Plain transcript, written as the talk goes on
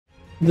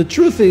The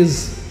truth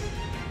is,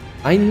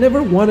 I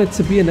never wanted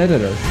to be an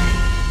editor.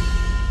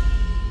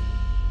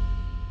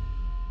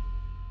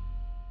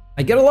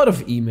 I get a lot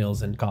of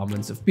emails and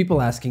comments of people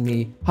asking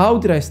me, how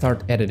did I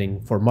start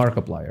editing for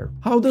Markiplier?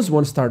 How does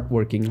one start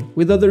working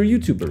with other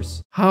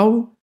YouTubers?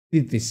 How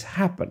did this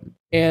happen?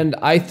 And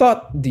I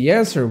thought the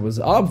answer was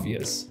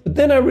obvious, but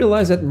then I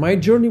realized that my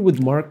journey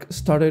with Mark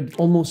started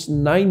almost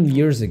 9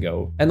 years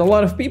ago, and a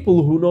lot of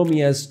people who know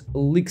me as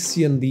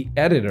Lixian the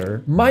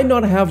Editor might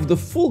not have the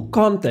full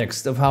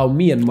context of how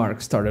me and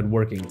Mark started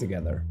working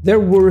together. There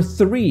were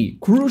 3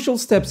 crucial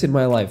steps in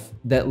my life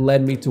that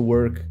led me to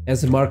work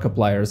as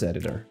Markiplier's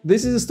editor.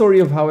 This is a story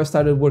of how I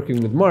started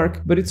working with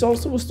Mark, but it's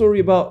also a story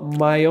about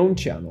my own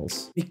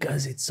channels,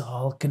 because it's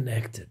all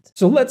connected.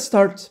 So let's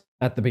start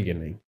at the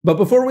beginning. But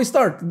before we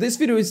start, this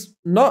video is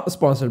not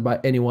sponsored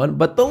by anyone,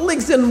 but the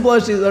LIXIAN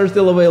plushies are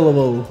still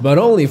available, but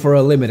only for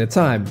a limited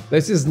time.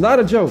 This is not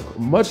a joke.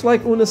 Much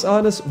like Unis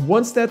Honest,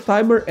 once that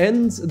timer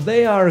ends,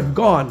 they are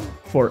gone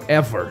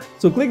forever.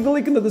 So click the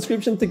link in the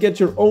description to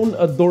get your own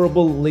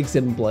adorable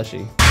LIXIAN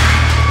plushie.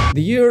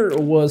 The year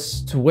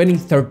was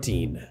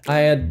 2013. I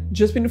had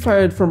just been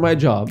fired from my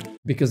job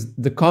because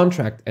the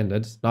contract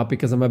ended, not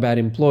because I'm a bad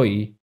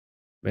employee.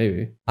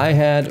 Maybe. I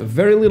had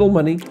very little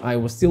money, I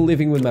was still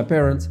living with my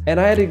parents, and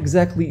I had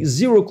exactly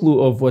zero clue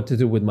of what to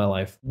do with my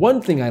life.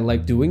 One thing I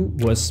liked doing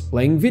was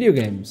playing video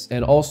games,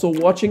 and also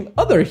watching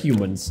other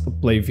humans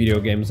play video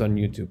games on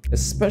YouTube,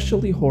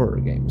 especially horror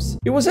games.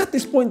 It was at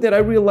this point that I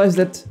realized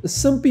that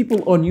some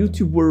people on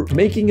YouTube were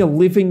making a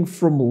living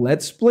from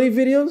Let's Play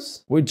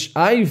videos, which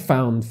I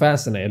found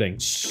fascinating.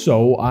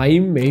 So I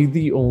made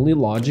the only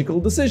logical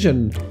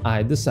decision.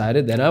 I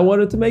decided that I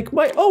wanted to make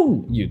my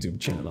own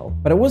YouTube channel,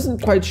 but I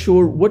wasn't quite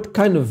sure what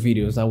kind of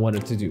videos I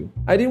wanted to do.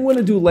 I didn't want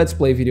to do Let's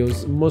Play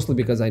videos, mostly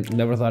because I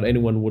never thought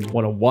anyone would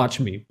want to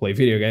watch me play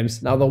video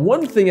games. Now, the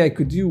one thing I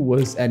could do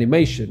was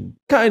animation.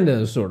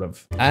 Kinda, sort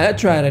of. I had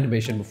tried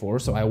animation before,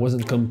 so I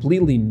wasn't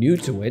completely new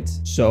to it.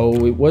 So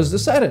it was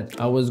decided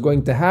I was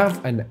going to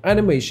have an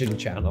animation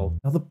channel.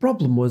 Now, the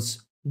problem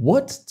was,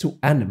 what to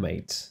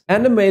animate?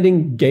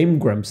 Animating Game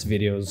Grumps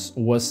videos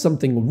was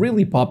something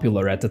really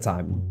popular at the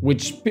time,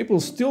 which people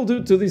still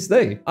do to this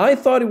day. I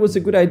thought it was a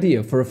good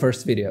idea for a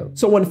first video.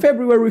 So on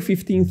February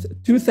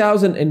 15th,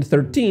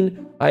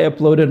 2013, I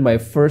uploaded my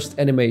first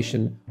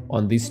animation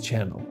on this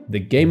channel, the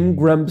Game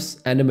Grumps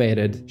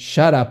animated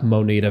Shut Up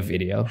Monita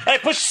video. I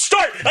push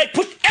start! I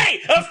push A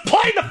of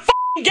playing the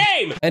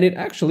game! And it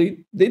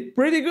actually did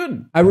pretty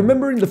good. I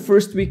remember in the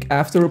first week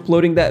after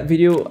uploading that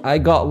video, I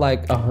got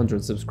like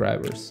 100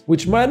 subscribers,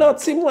 which might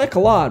not seem like a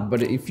lot,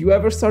 but if you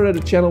ever started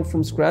a channel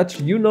from scratch,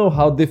 you know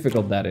how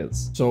difficult that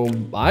is. So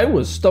I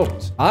was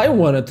stoked. I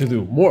wanted to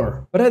do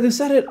more, but I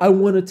decided I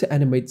wanted to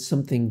animate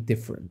something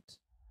different.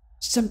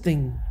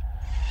 Something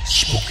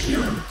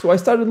spookier. So I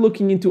started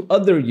looking into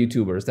other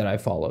YouTubers that I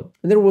followed,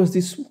 and there was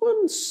this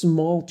one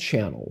small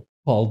channel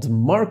called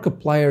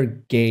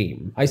Markiplier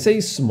Game. I say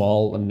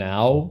small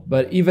now,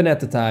 but even at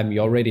the time, he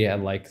already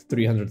had like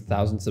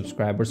 300,000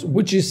 subscribers,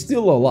 which is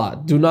still a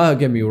lot, do not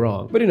get me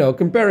wrong. But you know,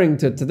 comparing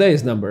to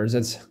today's numbers,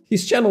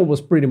 his channel was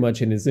pretty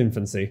much in its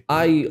infancy.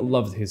 I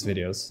loved his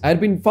videos. I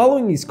had been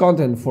following his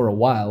content for a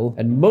while,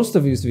 and most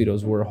of his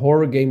videos were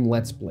horror game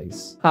Let's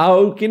Plays.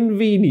 How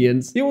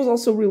convenient. He was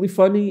also really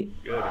funny.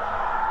 Good.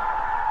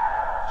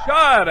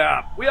 Shut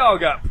up! We all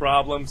got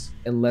problems.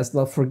 And let's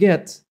not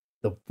forget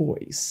the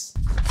voice.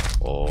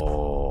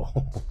 Oh,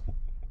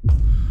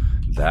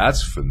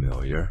 that's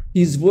familiar.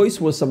 His voice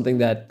was something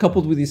that,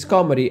 coupled with his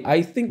comedy,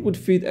 I think would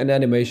fit an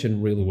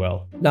animation really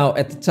well. Now,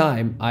 at the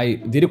time, I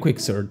did a quick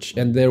search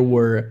and there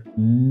were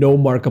no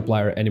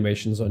Markiplier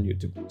animations on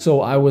YouTube.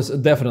 So I was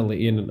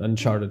definitely in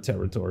uncharted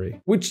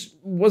territory, which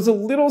was a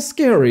little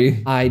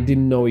scary. I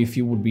didn't know if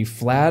he would be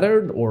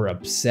flattered or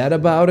upset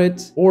about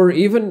it, or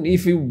even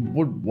if he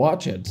would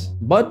watch it.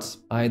 But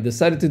I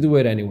decided to do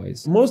it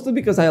anyways, mostly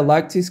because I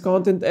liked his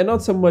content and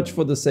not so much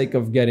for the sake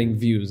of getting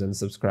views and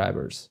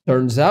subscribers.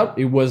 Turns out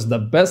it was the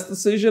best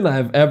decision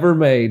I've ever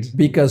made,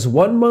 because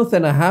 1.5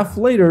 months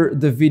later,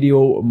 the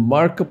video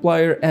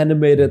Markiplier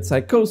Animated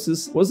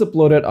Psychosis was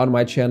uploaded on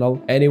my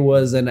channel, and it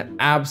was an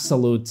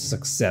absolute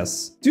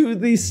success. To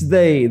this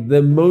day,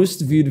 the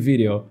most viewed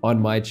video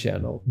on my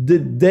channel. The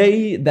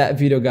day that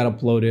video got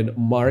uploaded,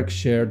 Mark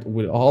shared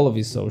with all of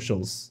his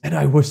socials, and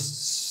I was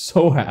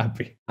so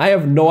happy. I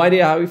have no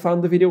idea how he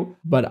found the video,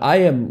 but I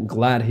am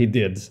glad he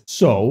did.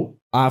 So,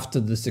 after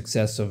the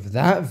success of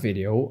that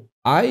video,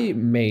 I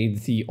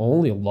made the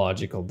only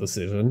logical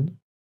decision.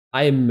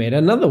 I made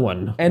another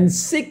one. And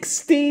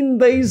 16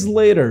 days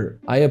later,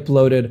 I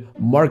uploaded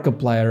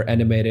Markiplier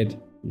Animated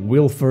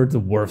Wilford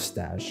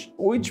Wolfstache,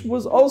 which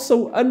was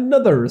also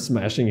another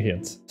smashing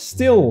hit.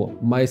 Still,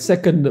 my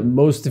second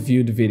most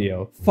viewed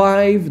video.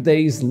 5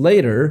 days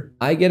later,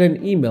 I get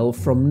an email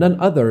from none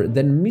other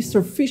than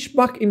Mr.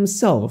 Fishbach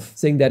himself,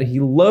 saying that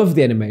he loved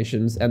the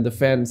animations and the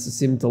fans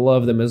seemed to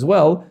love them as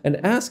well,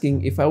 and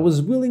asking if I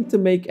was willing to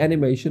make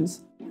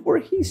animations for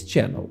his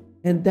channel,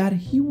 and that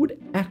he would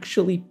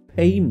actually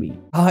pay me.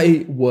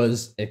 I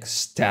was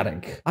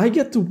ecstatic. I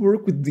get to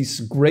work with this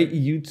great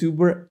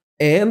YouTuber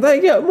And I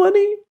get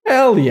money?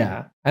 Hell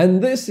yeah!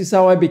 And this is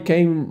how I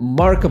became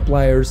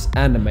Markiplier's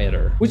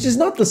animator, which is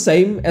not the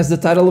same as the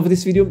title of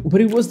this video, but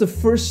it was the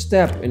first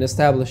step in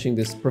establishing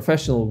this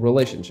professional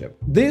relationship.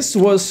 This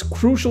was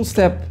crucial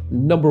step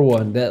number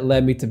 1 that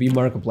led me to be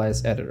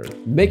Markiplier's editor,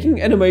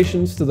 making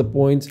animations to the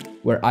point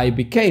where I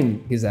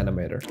became his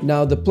animator.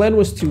 Now, the plan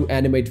was to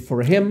animate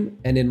for him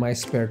and in my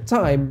spare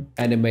time,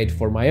 animate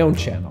for my own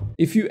channel.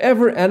 If you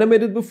ever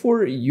animated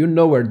before, you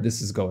know where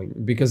this is going,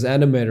 because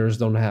animators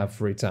don't have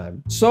free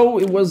time. So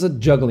it was a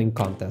juggling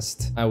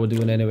contest. I would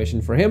do an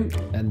animation for him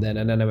and then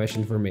an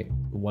animation for me.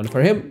 One for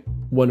him,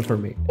 one for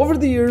me. Over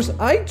the years,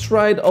 I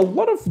tried a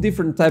lot of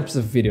different types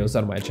of videos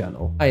on my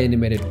channel. I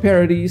animated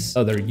parodies,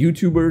 other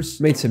YouTubers,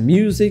 made some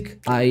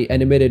music. I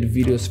animated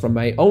videos from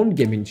my own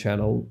gaming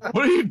channel.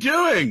 What are you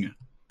doing?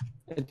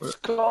 It's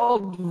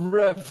called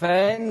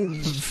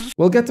revenge.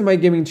 We'll get to my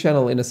gaming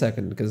channel in a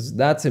second, because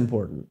that's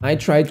important. I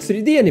tried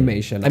 3D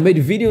animation. I made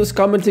videos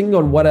commenting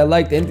on what I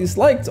liked and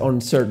disliked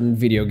on certain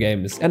video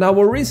games. And now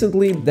more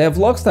recently,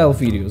 devlog style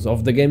videos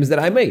of the games that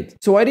I made.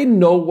 So I didn't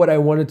know what I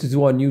wanted to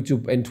do on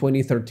YouTube in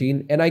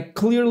 2013, and I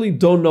clearly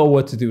don't know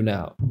what to do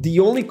now.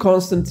 The only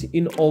constant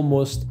in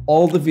almost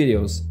all the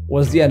videos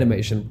was the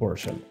animation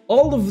portion.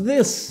 All of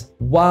this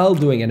while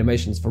doing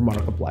animations for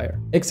Markiplier.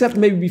 Except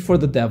maybe before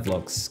the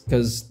devlogs,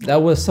 because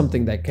that was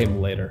something that came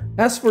later.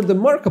 As for the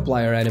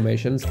Markiplier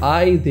animations,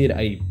 I did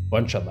a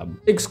bunch of them.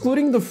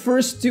 Excluding the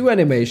first 2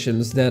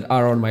 animations that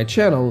are on my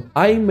channel,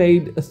 I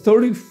made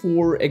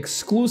 34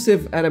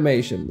 exclusive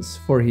animations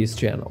for his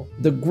channel.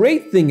 The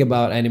great thing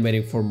about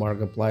animating for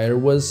Markiplier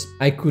was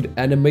I could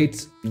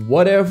animate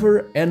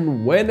whatever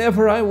and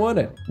whenever I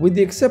wanted. With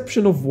the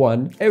exception of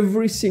one,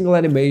 every single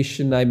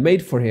animation I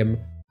made for him,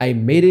 I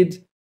made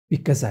it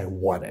because I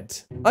wanted.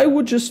 I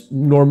would just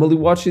normally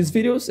watch his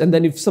videos, and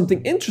then if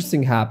something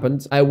interesting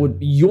happened, I would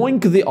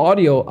yoink the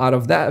audio out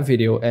of that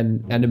video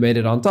and animate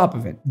it on top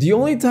of it. The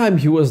only time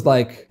he was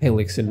like, "Hey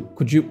Lixian,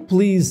 could you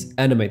please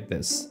animate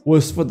this?"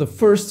 was for the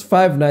first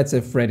Five Nights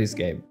at Freddy's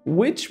game,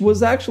 which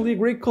was actually a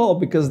great call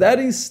because that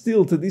is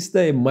still to this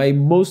day my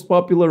most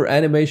popular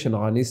animation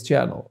on his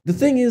channel. The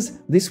thing is,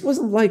 this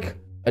wasn't like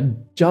a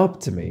job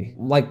to me.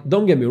 Like,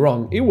 don't get me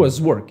wrong, it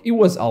was work. It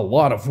was a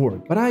lot of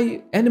work, but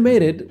I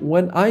animated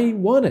when I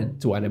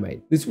wanted to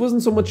animate. This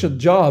wasn't so much a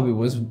job, it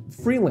was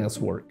freelance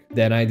work.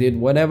 Then I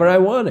did whenever I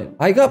wanted.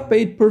 I got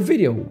paid per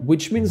video,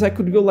 which means I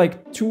could go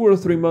like 2 or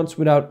 3 months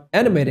without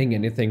animating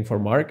anything for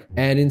Mark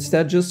and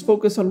instead just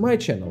focus on my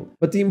channel.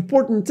 But the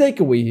important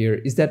takeaway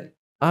here is that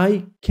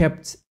I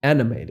kept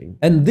animating.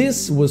 And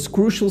this was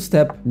crucial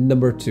step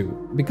number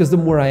 2, because the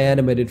more I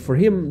animated for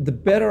him, the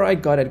better I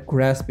got at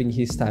grasping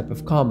his type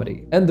of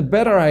comedy. And the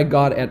better I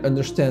got at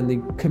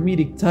understanding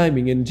comedic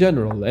timing in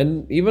general,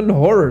 and even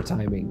horror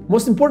timing.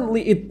 Most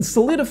importantly, it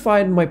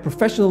solidified my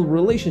professional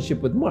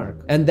relationship with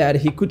Mark, and that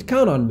he could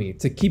count on me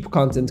to keep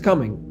content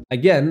coming.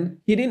 Again,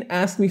 he didn't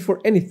ask me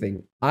for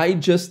anything. I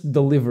just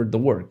delivered the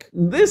work.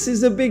 This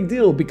is a big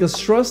deal because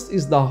trust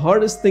is the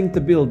hardest thing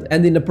to build,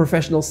 and in a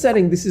professional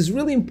setting this is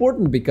really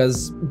important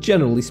because,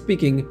 generally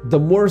speaking, the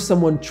more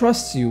someone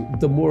trusts you,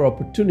 the more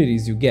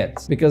opportunities you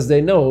get, because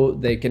they know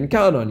they can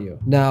count on you.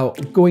 Now,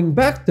 going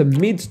back to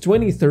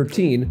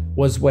mid-2013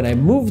 was when I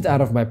moved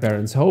out of my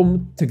parents'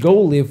 home to go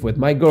live with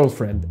my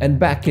girlfriend, and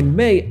back in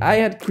May I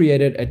had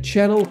created a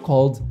channel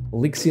called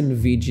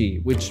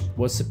LixianTV, which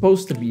was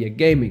supposed to be a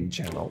gaming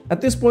channel.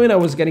 At this point I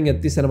was getting a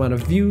decent amount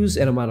of views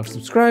and amount of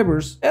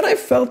subscribers, and I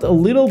felt a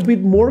little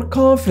bit more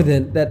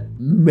confident that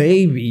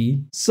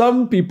maybe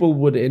some people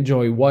would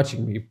enjoy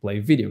watching me play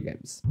video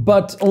games.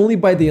 But only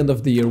by the end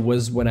of the year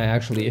was when I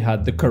actually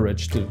had the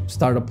courage to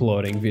start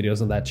uploading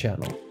videos on that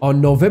channel.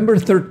 On November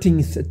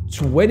 13th,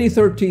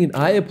 2013,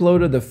 I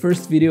uploaded the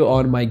first video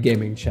on my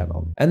gaming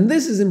channel. And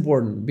this is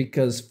important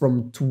because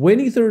from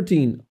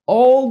 2013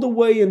 all the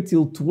way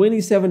until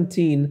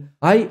 2017,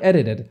 I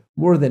edited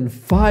more than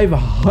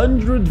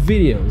 500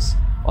 videos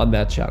on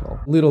that channel.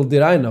 Little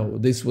did I know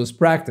this was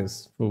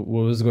practice for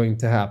what was going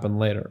to happen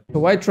later.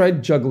 So I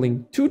tried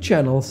juggling 2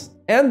 channels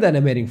and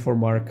animating for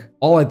Mark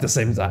all at the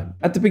same time.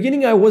 At the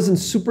beginning I wasn't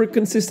super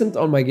consistent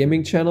on my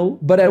gaming channel,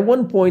 but at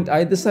one point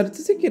I decided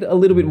to take it a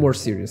little bit more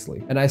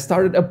seriously, and I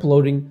started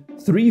uploading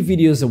 3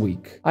 videos a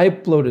week. I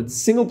uploaded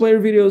single player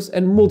videos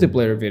and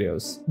multiplayer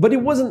videos, but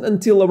it wasn't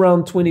until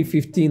around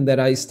 2015 that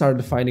I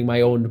started finding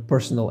my own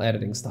personal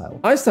editing style.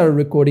 I started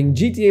recording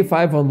GTA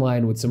 5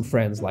 online with some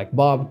friends like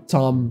Bob,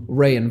 Tom,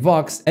 Ray and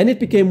Vox, and it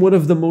became one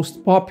of the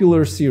most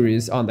popular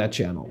series on that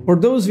channel. For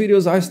those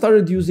videos I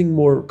started using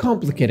more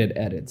complicated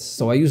edits,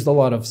 so I used a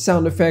lot of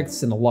sound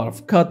effects and a lot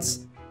of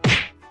cuts.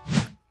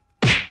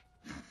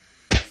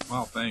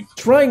 Wow, thanks.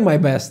 Trying my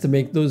best to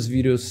make those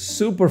videos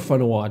super fun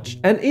to watch,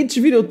 and each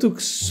video took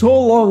so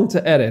long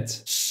to edit.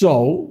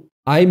 So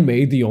I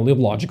made the only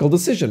logical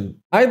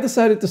decision. I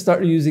decided to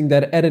start using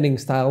that editing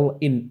style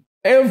in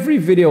every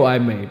video I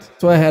made.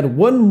 So I had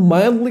one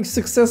mildly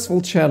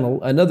successful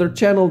channel, another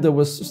channel that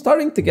was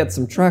starting to get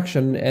some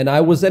traction, and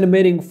I was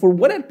animating for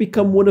what had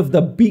become one of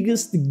the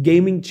biggest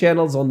gaming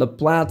channels on the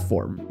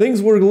platform.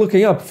 Things were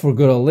looking up for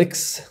good old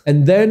Lix.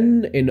 And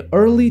then in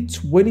early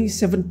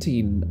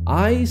 2017,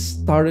 I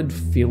started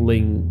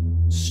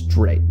feeling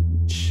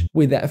strange.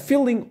 With that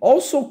feeling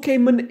also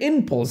came an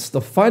impulse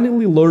to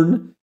finally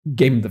learn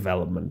game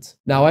development.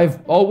 Now, I've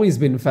always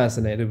been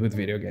fascinated with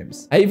video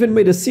games. I even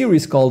made a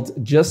series called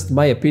Just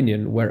My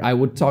Opinion, where I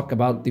would talk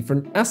about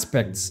different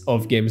aspects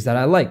of games that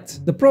I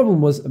liked. The problem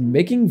was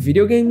making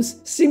video games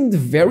seemed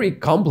very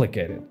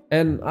complicated,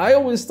 and I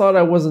always thought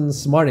I wasn't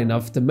smart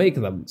enough to make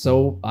them,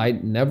 so I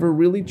never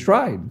really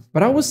tried.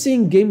 But I was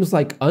seeing games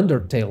like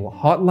Undertale,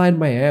 Hotline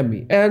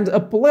Miami, and a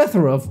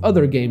plethora of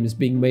other games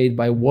being made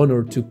by one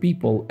or two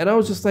people, and I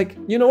was just like,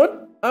 you know what?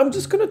 I'm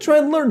just gonna try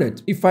and learn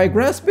it. If I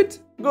grasp it,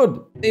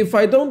 good. If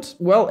I don't,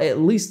 well,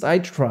 at least I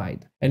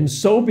tried. And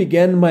so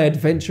began my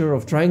adventure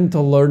of trying to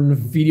learn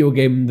video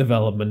game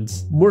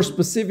development, more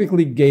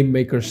specifically Game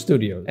Maker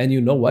Studio. And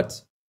you know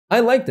what? I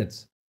liked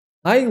it.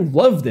 I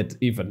loved it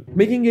even.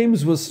 Making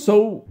games was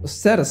so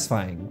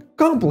satisfying,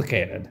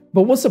 complicated.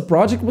 But once a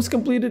project was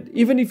completed,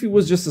 even if it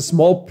was just a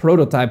small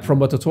prototype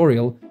from a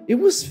tutorial, it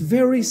was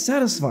very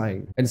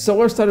satisfying. And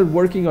so I started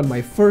working on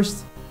my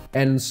first,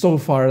 and so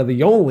far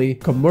the only,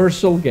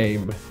 commercial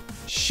game,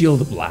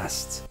 Shield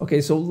Blast. Okay,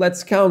 so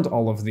let's count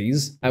all of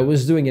these. I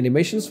was doing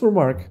animations for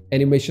Mark,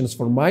 animations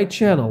for my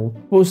channel,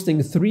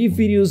 posting 3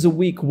 videos a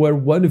week where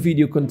one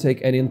video can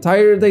take an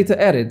entire day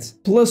to edit,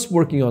 plus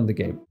working on the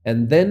game.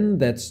 And then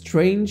that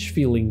strange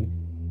feeling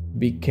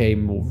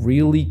became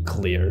really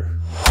clear.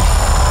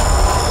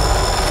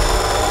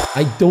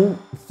 I don't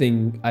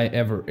think I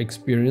ever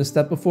experienced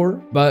that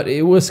before, but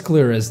it was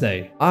clear as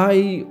day.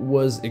 I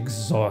was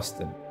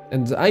exhausted.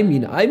 And I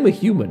mean, I'm a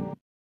human,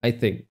 I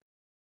think.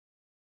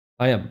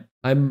 I am.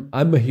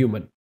 I'm a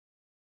human.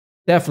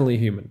 Definitely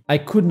human. I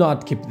could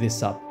not keep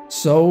this up.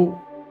 So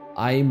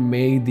I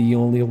made the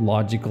only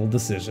logical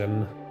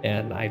decision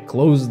and I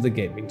closed the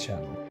gaming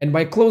channel. And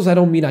by close, I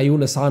don't mean I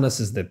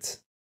unasanas that.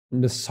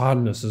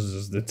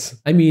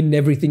 I mean,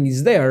 everything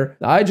is there,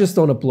 I just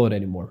don't upload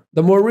anymore.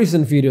 The more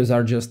recent videos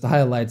are just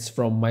highlights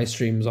from my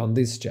streams on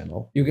this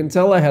channel. You can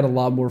tell I had a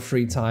lot more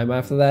free time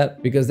after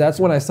that, because that's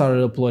when I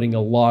started uploading a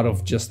lot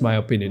of Just My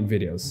Opinion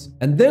videos.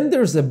 And then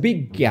there's a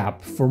big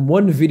gap from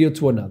one video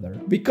to another,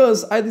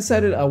 because I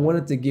decided I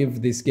wanted to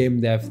give this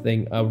game dev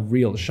thing a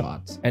real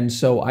shot. And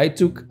so I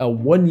took a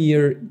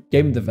 1-year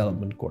game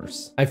development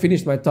course. I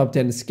finished my top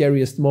 10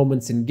 scariest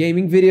moments in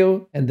gaming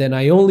video, and then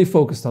I only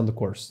focused on the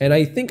course. And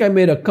I think I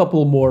made a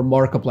couple more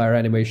Markiplier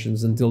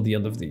animations until the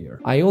end of the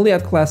year. I only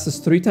had classes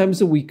 3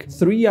 times a week,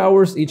 3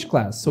 hours each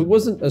class, so it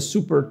wasn't a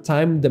super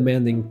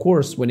time-demanding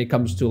course when it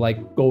comes to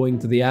like going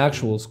to the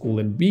actual school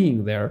and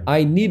being there.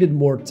 I needed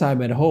more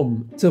time at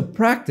home to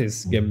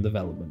practice game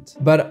development.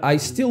 But I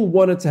still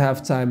wanted to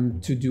have time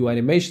to do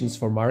animations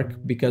for Mark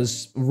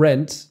because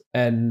rent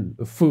and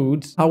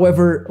food.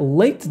 However,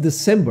 late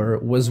December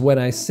was when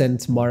I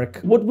sent Mark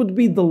what would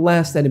be the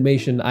last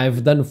animation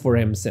I've done for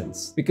him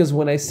since. Because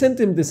when I sent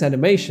him this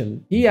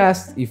animation, he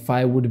asked if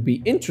I would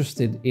be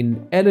interested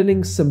in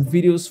editing some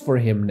videos for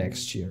him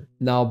next year.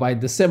 Now, by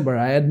December,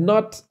 I had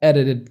not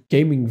edited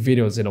gaming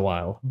videos in a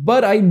while,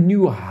 but I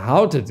knew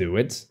how to do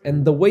it,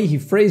 and the way he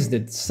phrased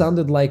it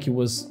sounded like it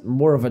was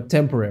more of a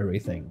temporary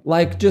thing,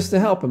 like just to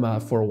help him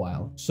out for a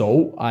while.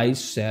 So I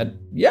said,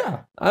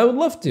 yeah, I would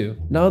love to.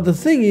 Now, the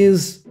thing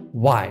is,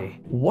 why?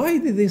 Why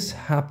did this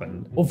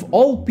happen? Of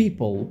all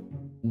people,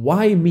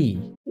 why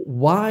me?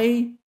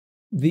 Why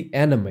the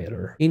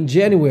animator? In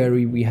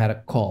January, we had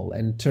a call,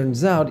 and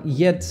turns out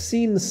he had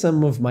seen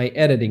some of my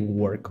editing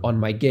work on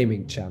my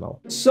gaming channel.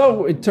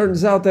 So it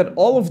turns out that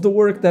all of the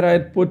work that I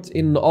had put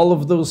in all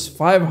of those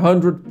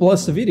 500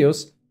 plus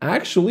videos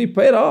actually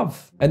paid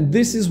off. And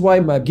this is why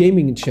my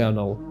gaming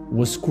channel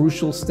was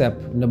crucial step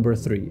number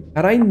 3.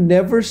 Had I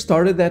never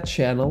started that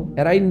channel,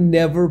 had I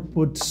never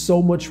put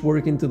so much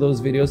work into those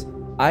videos,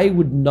 I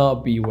would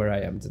not be where I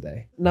am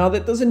today. Now,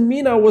 that doesn't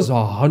mean I was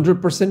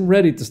 100%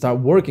 ready to start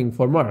working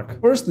for Mark.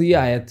 Firstly,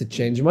 I had to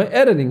change my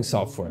editing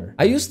software.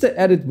 I used to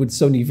edit with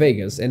Sony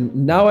Vegas, and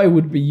now I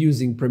would be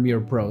using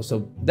Premiere Pro,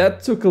 so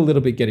that took a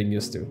little bit getting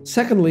used to.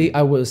 Secondly,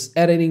 I was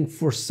editing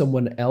for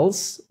someone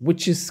else,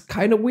 which is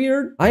kind of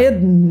weird. I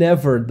had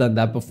never done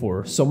that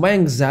before, so my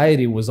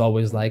anxiety was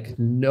always like,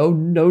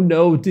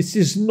 no, this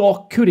is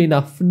not good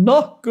enough,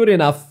 not good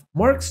enough.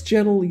 Mark's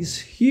channel is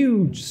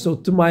huge, so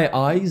to my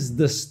eyes,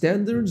 the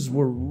standards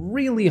were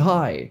really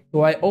high.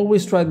 So I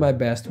always tried my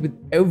best with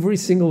every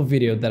single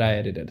video that I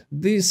edited.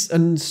 This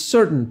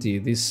uncertainty,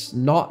 this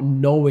not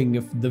knowing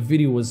if the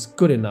video was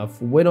good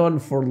enough, went on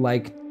for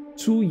like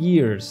 2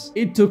 years.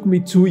 It took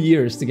me 2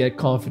 years to get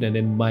confident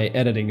in my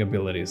editing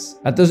abilities.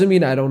 That doesn't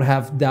mean I don't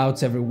have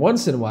doubts every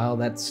once in a while,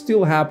 that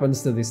still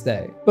happens to this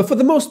day. But for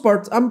the most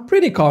part, I'm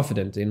pretty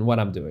confident in what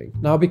I'm doing.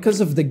 Now,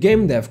 because of the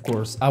game dev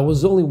course, I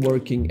was only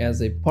working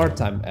as a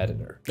part-time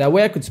editor. That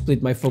way I could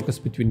split my focus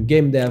between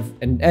game dev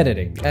and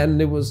editing, and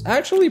it was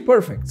actually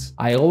perfect.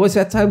 I always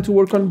had time to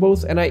work on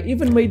both, and I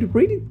even made a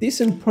pretty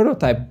decent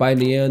prototype by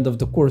the end of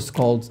the course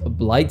called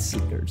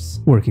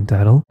Blightseekers. Working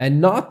title.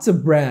 And not to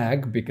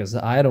brag, because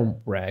I don't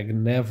brag,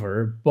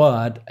 never,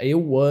 but it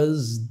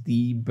was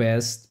the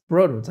best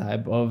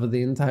prototype of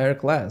the entire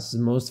class,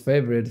 most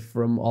favorite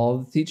from all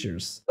the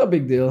teachers. No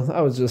big deal,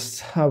 I was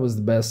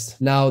the best.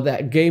 Now,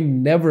 that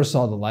game never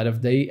saw the light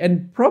of day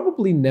and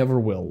probably never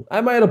will.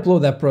 I might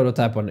upload that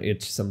prototype on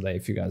itch someday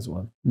if you guys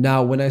want.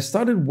 Now, when I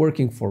started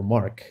working for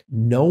Mark,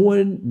 no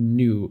one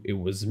knew it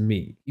was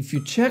me. If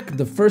you check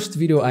the first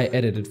video I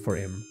edited for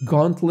him,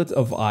 Gauntlet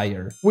of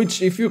Ire,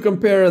 which if you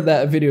compare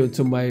that video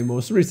to my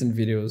most recent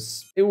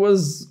videos, it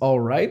was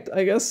alright,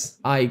 I guess.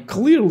 I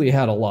clearly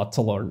had a lot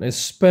to learn,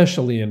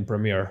 especially in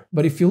Premiere.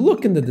 But if you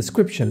look in the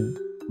description,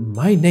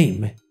 my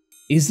name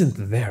isn't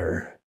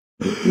there.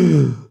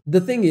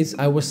 The thing is,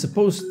 I was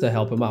supposed to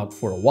help him out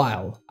for a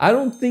while. I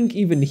don't think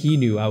even he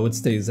knew I would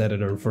stay as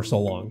editor for so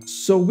long.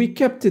 So we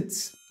kept it,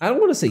 I don't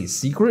want to say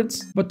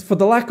secret, but for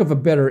the lack of a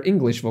better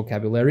English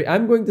vocabulary,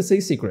 I'm going to say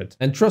secret.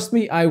 And trust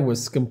me, I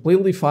was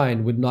completely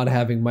fine with not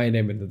having my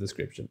name in the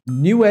description.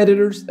 New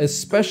editors,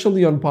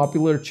 especially on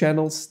popular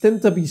channels,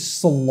 tend to be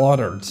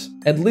slaughtered,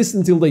 at least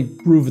until they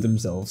prove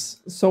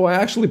themselves. So I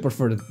actually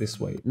preferred it this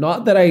way.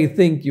 Not that I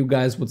think you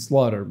guys would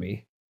slaughter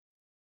me.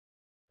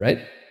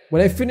 Right?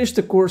 When I finished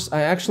the course,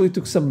 I actually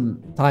took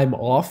some time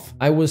off.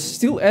 I was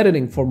still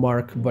editing for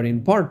Mark, but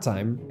in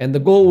part-time, and the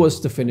goal was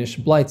to finish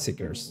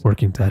Blightseekers.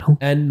 Working title.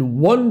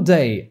 And one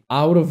day,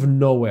 out of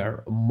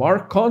nowhere,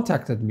 Mark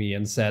contacted me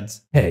and said,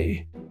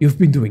 "Hey, you've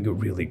been doing a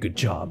really good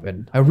job,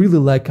 and I really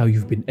like how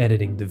you've been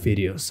editing the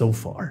video so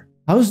far.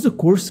 How's the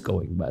course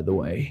going, by the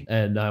way?"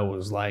 And I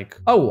was like,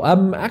 "Oh,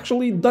 I'm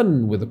actually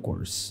done with the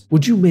course.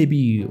 Would you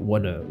maybe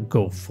wanna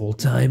go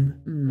full-time?"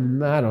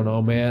 I don't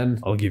know, man.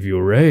 I'll give you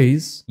a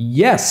raise."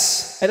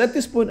 Yes! And at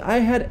this point, I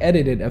had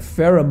edited a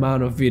fair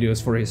amount of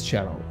videos for his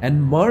channel,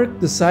 and Mark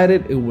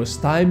decided it was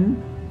time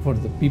for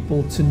the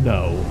people to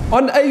know.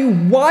 On a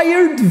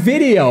Wired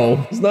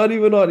video! It's not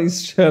even on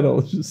his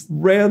channel, just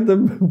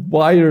random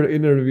Wired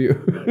interview.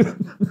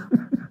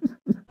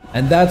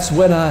 And that's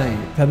when I,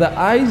 to the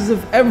eyes of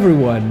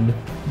everyone,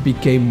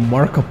 became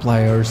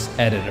Markiplier's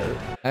editor.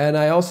 And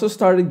I also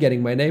started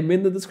getting my name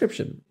in the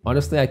description.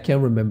 Honestly, I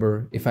can't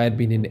remember if I had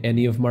been in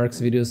any of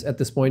Mark's videos at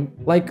this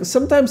point. Like,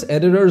 sometimes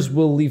editors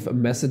will leave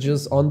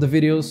messages on the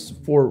videos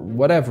for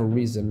whatever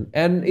reason,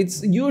 and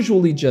it's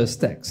usually just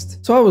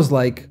text. So I was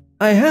like,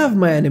 I have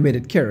my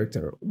animated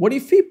character. What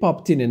if he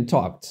popped in and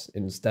talked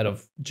instead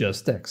of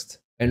just text?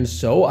 And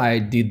so I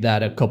did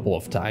that a couple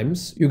of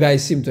times. You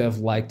guys seem to have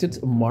liked it.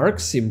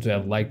 Mark seemed to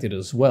have liked it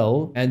as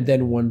well. And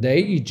then one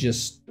day he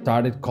just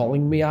started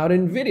calling me out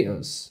in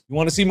videos. You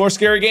want to see more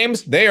scary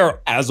games? They are,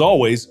 as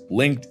always,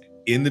 linked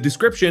in the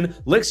description.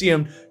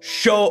 Lixian,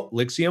 show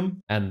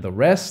Lixian. And the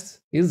rest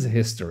is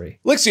history.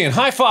 Lixian,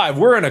 high five.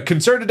 We're in a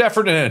concerted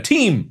effort and a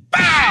team.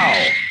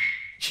 Bow!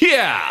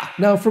 Yeah!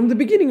 Now, from the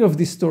beginning of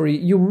this story,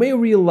 you may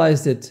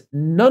realize that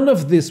none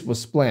of this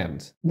was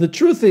planned. The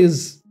truth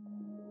is,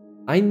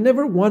 I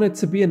never wanted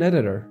to be an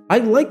editor. I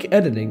like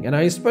editing, and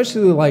I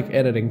especially like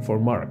editing for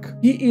Mark.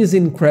 He is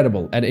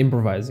incredible at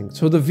improvising,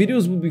 so the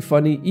videos would be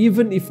funny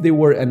even if they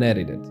were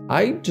unedited.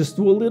 I just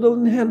do a little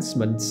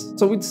enhancements,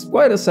 so it's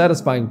quite a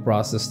satisfying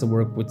process to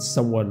work with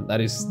someone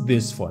that is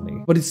this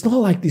funny. But it's not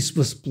like this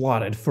was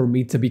plotted for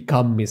me to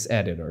become his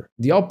editor.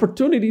 The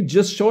opportunity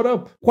just showed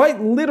up,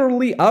 quite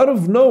literally out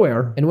of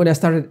nowhere. And when I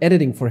started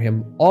editing for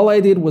him, all I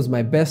did was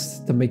my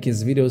best to make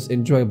his videos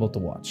enjoyable to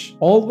watch.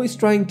 Always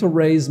trying to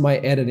raise my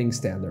editing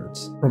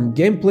standards, from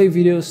gameplay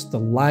videos to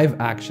live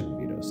action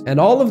videos. And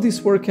all of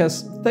this work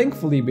has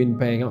thankfully been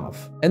paying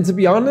off. And to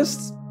be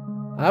honest,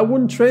 I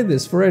wouldn't trade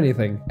this for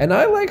anything. And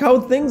I like how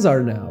things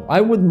are now.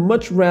 I would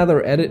much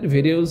rather edit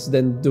videos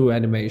than do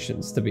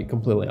animations, to be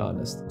completely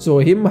honest. So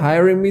him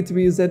hiring me to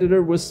be his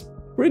editor was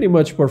pretty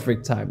much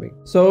perfect timing.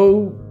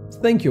 So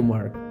thank you,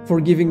 Mark, for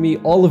giving me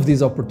all of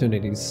these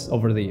opportunities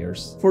over the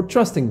years, for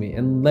trusting me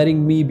and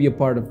letting me be a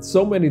part of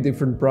so many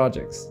different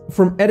projects.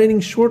 From editing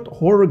short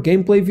horror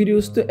gameplay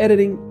videos to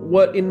editing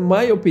what, in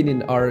my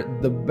opinion, are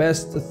the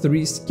best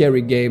 3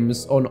 scary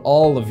games on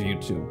all of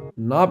YouTube.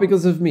 Not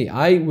because of me,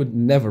 I would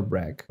never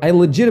brag. I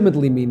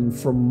legitimately mean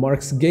from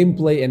Mark's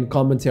gameplay and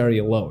commentary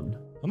alone.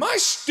 Am I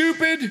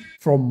stupid?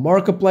 From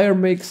Markiplier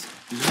makes...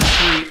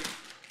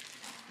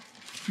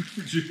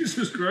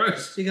 Jesus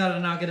Christ. You gotta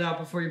knock it out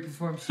before you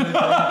perform surgery.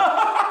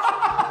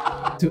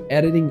 to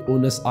editing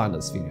Una's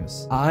Honest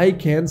videos. I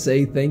can't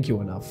say thank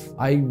you enough.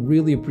 I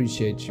really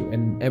appreciate you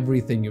and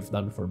everything you've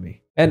done for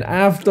me. And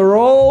after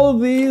all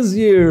these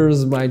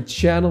years, my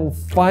channel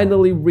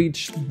finally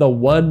reached the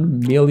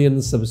 1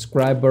 million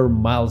subscriber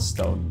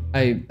milestone.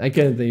 I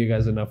can't thank you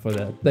guys enough for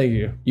that. Thank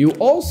you. You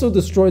also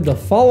destroyed the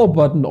follow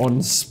button on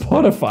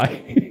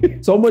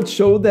Spotify. So much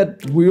so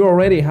that we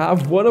already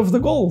have one of the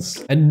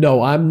goals. And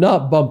no, I'm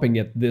not bumping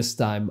it this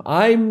time.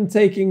 I'm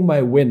taking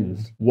my win.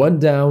 1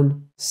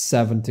 down,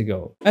 7 to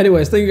go.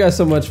 Anyways, thank you guys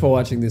so much for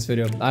watching this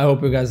video. I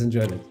hope you guys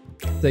enjoyed it.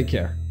 Take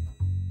care.